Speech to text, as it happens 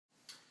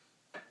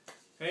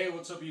Hey,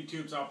 what's up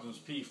YouTube? It's Optimus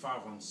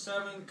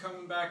P517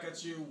 coming back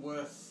at you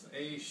with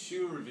a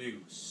shoe review.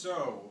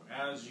 So,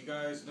 as you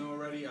guys know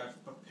already, I've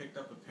picked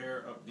up a pair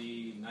of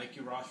the Nike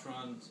Roshe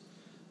Runs.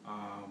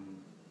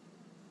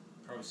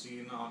 Probably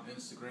seen on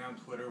Instagram,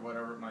 Twitter,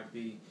 whatever it might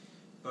be.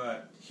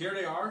 But here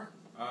they are.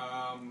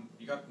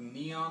 You got the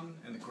neon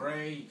and the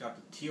gray, you got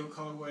the teal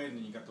colorway, and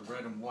then you got the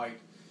red and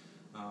white.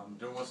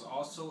 There was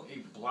also a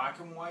black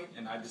and white,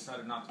 and I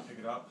decided not to pick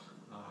it up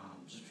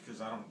just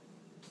because I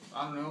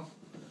don't know.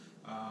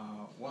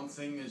 One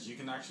thing is you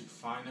can actually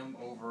find them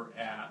over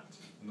at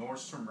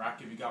Nordstrom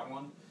Rack if you got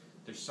one.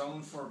 They're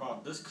selling for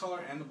about this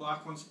color and the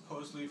black one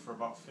supposedly for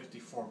about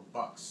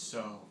 $54.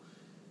 So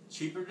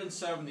cheaper than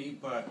 $70,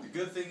 but the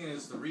good thing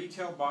is the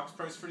retail box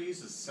price for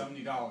these is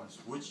 $70,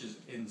 which is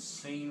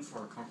insane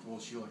for a comfortable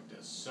shoe like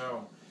this.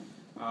 So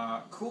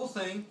cool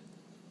thing.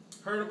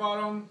 Heard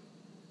about them.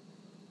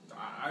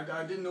 I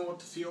didn't know what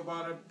to feel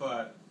about it,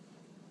 but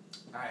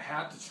I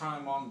had to try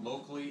them on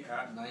locally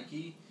at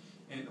Nike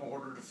in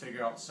order to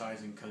figure out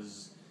sizing,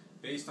 because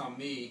based on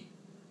me,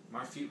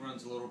 my feet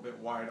runs a little bit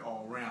wide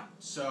all around.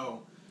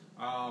 So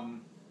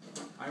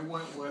I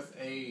went with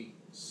a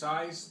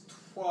size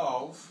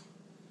 12.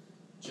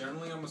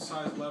 Generally I'm a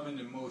size 11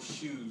 in most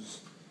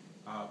shoes.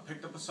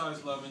 Picked up a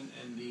size 11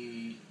 in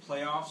the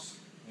playoffs,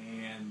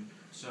 and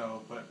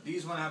so, but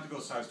these one I have to go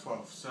size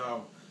 12.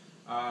 So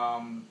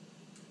I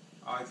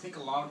think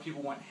a lot of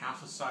people went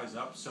half a size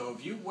up. So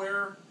if you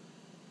wear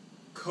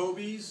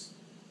Kobe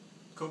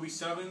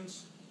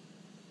 7s,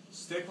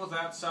 stick with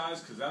that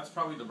size because that's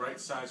probably the right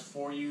size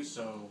for you.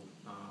 So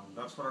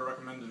that's what I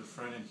recommended to a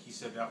friend, and he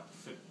said that would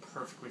fit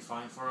perfectly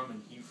fine for him.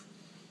 And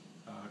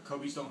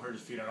Kobe's don't hurt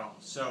his feet at all.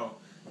 So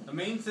the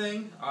main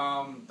thing,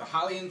 the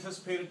highly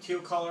anticipated teal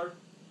color.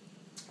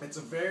 It's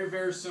a very,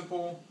 very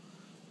simple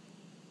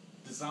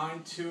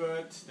design to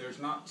it. There's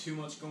not too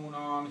much going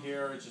on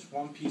here. It's just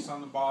one piece on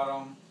the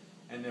bottom,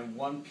 and then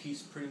one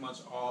piece pretty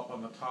much all up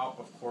on the top.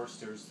 Of course,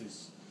 there's the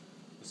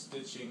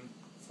stitching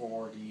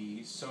for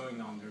the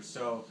sewing on there.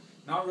 So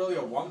not really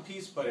a one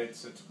piece, but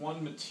it's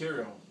one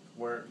material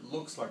where it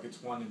looks like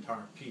it's one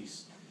entire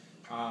piece.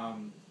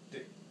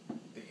 The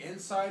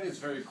inside is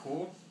very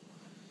cool.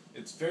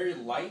 It's very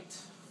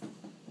light,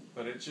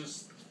 but it's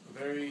just a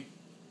very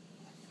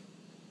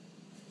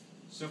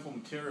simple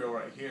material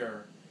right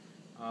here.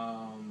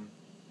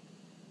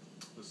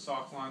 The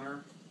sock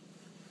liner.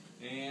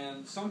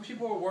 And some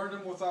people are wearing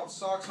them without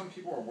socks, some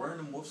people are wearing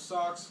them with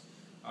socks.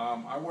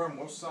 I wear them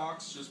with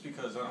socks just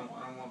because I don't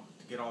want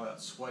to get all that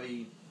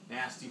sweaty,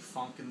 nasty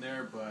funk in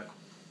there. But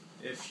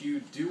if you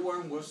do wear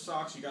them with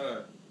socks, you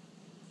gotta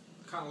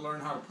kind of learn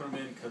how to put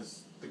them in,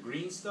 because the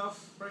green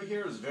stuff right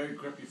here is very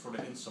grippy for the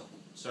insole.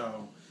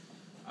 So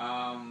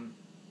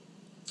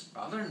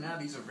other than that,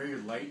 these are very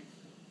light,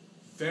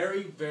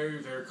 very,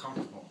 very, very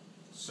comfortable.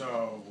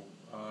 So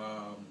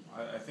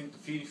I think the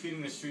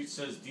Feeding the Street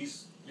says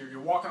these you're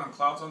walking on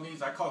clouds on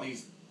these. I call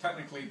these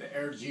technically the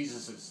Air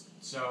Jesuses.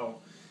 So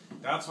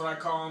that's what I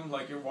call them,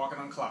 like you're walking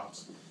on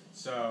clouds.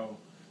 So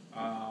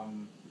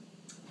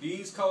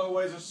these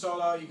colorways are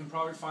sold out. You can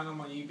probably find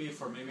them on eBay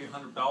for maybe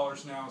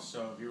 $100 now.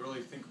 So if you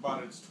really think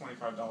about it, it's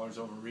 $25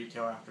 over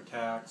retail after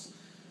tax.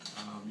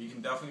 You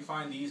can definitely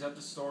find these at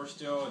the store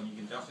still, and you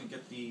can definitely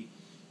get the,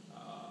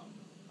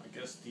 I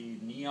guess the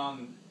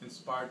neon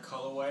inspired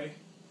colorway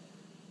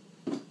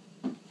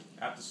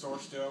at the store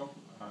still.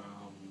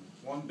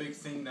 One big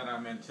thing that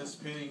I'm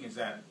anticipating is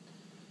that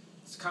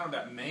it's kind of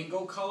that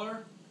mango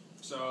color.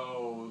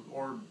 So,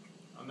 or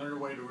another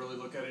way to really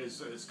look at it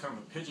is it's kind of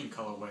a pigeon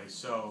colorway.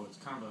 So it's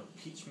kind of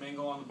a peach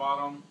mango on the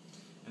bottom,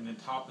 and then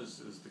top is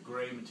the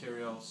gray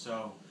material.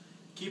 So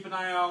keep an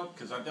eye out,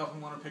 because I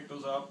definitely want to pick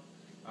those up.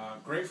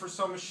 Great for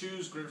summer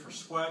shoes, great for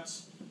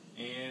sweats,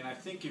 and I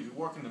think if you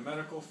work in the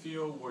medical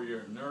field where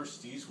you're a nurse,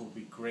 these will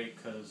be great,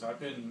 because I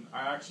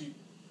actually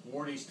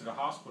wore these to the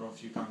hospital a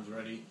few times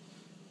already.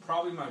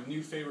 Probably my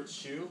new favorite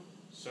shoe.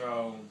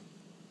 So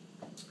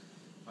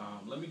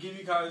let me give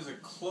you guys a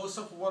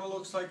close-up of what it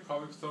looks like,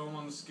 probably throw them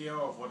on the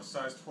scale of what a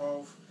size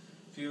 12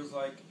 feels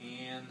like,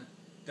 and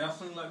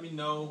definitely let me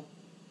know.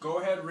 Go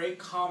ahead, rate,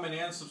 comment,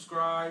 and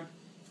subscribe,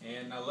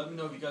 and let me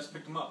know if you guys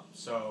picked them up.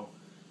 So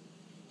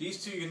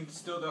these two you can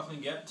still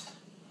definitely get.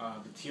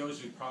 The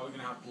teals you're probably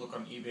going to have to look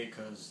on eBay,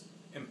 because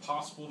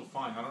impossible to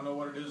find. I don't know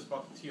what it is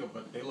about the teal,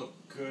 but they look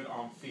good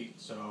on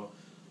feet. So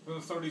I'm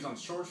going to throw these on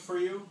shorts for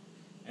you,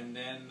 and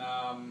then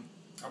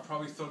I'll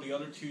probably throw the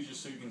other two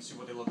just so you can see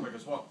what they look like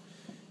as well.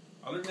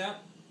 Other than that,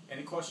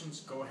 any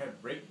questions, go ahead,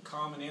 rate,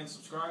 comment, and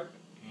subscribe,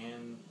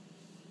 and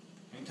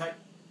hang tight.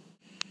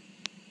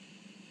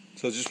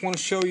 So I just want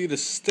to show you the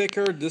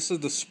sticker. This is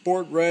the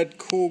Sport Red,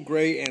 Cool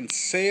Gray, and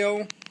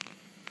Sail.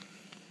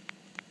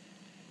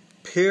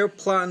 Pure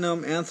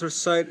Platinum,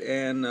 Anthracite,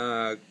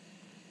 and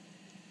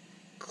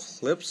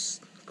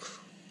Clips.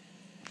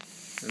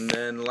 And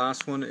then the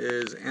last one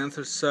is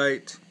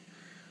Anthracite,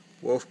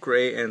 Wolf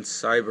Gray, and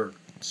Cyber.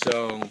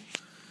 So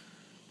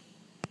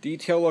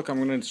detail look,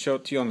 I'm going to show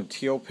it to you on the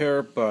teal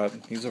pair,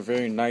 but these are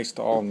very nice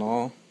to all in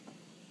all.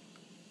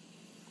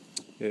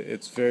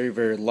 It's very,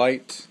 very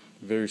light,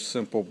 Very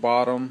simple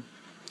bottom,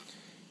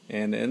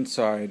 and the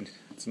inside,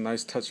 it's a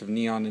nice touch of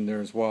neon in there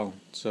as well.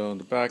 So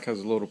the back has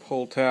a little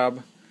pull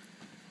tab,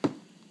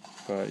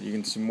 but you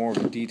can see more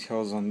of the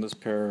details on this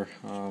pair.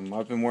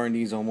 I've been wearing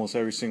these almost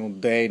every single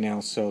day now,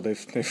 so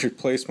they've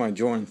replaced my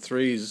Jordan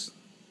 3s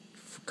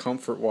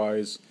comfort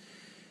wise.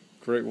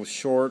 Great with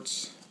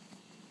shorts,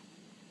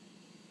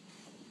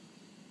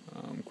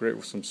 great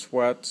with some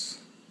sweats.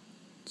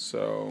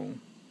 So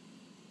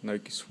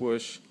Nike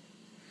swoosh.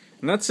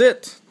 And that's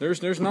it.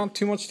 There's not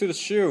too much to the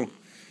shoe.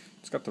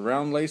 It's got the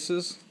round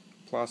laces,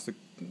 plastic.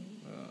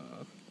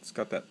 It's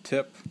got that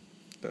tip,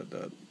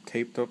 the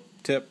taped up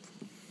tip.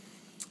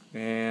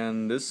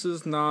 And this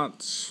is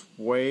not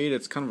suede.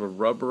 It's kind of a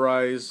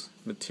rubberized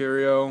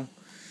material.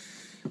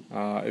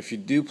 If you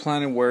do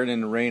plan to wear it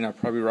in the rain, I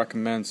probably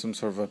recommend some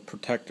sort of a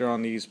protector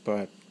on these,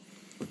 but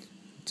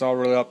it's all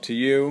really up to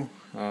you.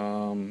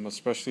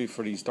 Especially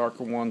for these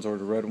darker ones or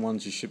the red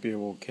ones, you should be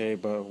okay,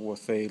 but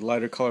with a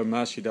lighter color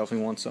mesh, you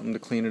definitely want something to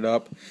clean it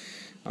up.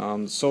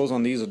 The soles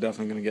on these are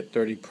definitely going to get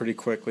dirty pretty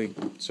quickly.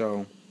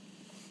 So,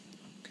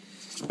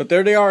 but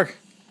there they are,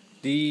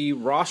 the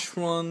Roshe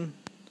Run.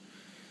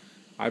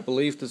 I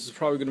believe this is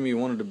probably going to be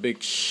one of the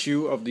big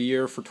shoe of the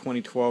year for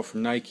 2012 for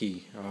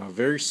Nike.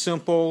 Very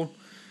simple.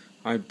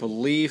 I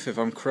believe, if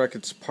I'm correct,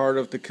 it's part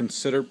of the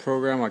Considered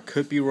program. I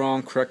could be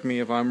wrong. Correct me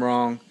if I'm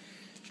wrong.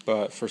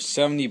 But for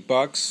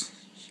 $70,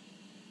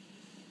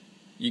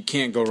 you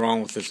can't go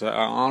wrong with this. I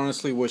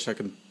honestly wish I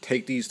could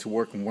take these to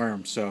work and wear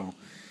them. So,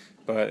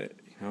 but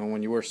you know,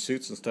 when you wear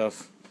suits and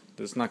stuff,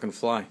 this is not going to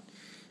fly.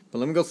 But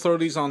let me go throw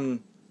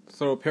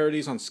a pair of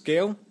these on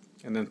scale,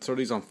 and then throw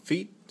these on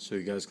feet, so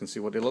you guys can see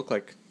what they look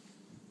like.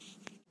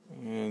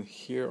 And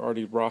here are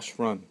the Roshe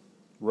Run,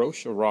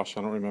 Roshe or Roshe,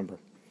 I don't remember.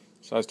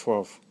 Size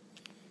 12.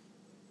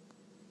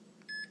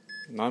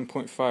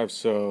 9.5,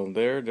 so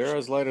they're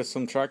as light as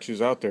some track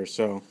shoes out there,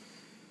 so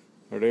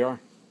there they are.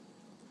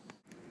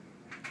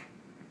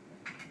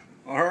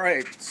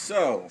 Alright,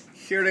 so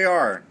here they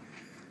are.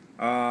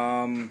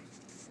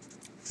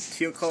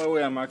 Teal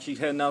colorway. I'm actually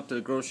heading out to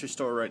the grocery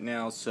store right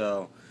now,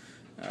 so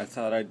I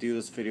thought I'd do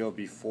this video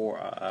before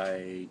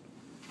I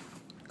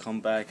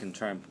come back and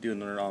try and do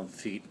another on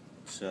feet.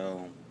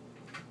 So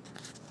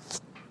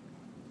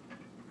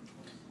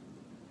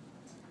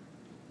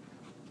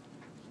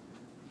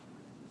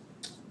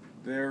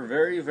they're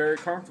very, very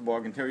comfortable,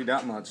 I can tell you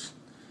that much.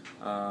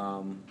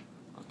 I'll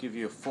give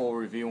you a full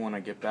review when I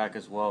get back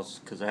as well,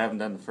 because I haven't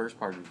done the first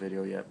part of the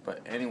video yet.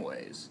 But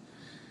anyways,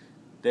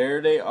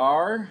 there they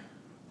are.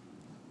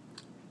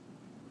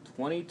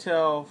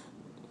 2012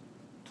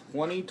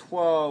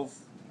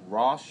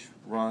 Roshe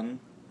Run.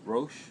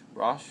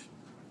 Roshe?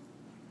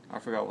 I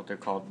forgot what they're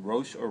called.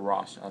 Roshe or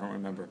Roshe? I don't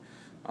remember.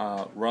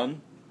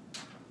 Run.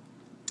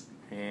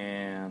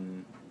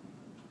 And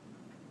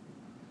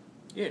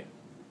yeah.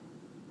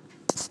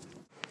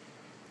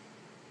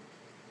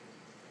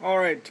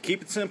 Alright, to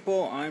keep it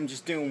simple, I'm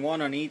just doing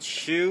one on each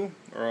shoe,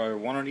 or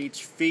one on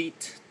each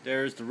feet.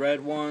 There's the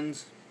red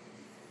ones.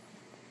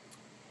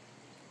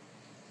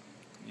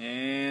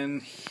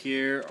 And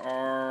here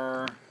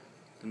are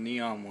the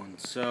neon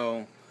ones.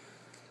 So,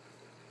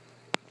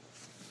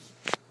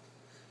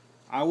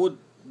 I would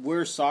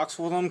wear socks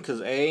with them, because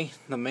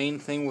the main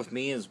thing with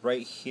me is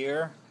right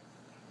here,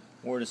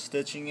 where the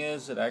stitching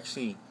is. It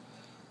actually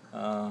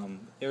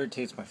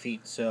irritates my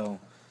feet, so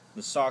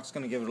the sock's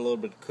going to give it a little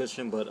bit of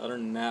cushion, but other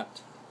than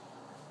that,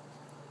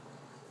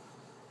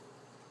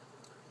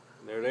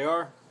 there they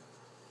are.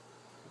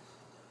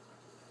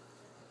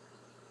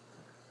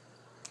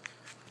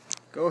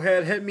 Go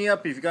ahead, hit me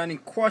up if you got any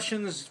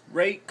questions.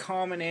 Rate,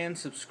 comment, and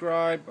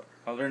subscribe.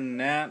 Other than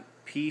that,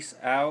 peace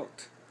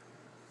out.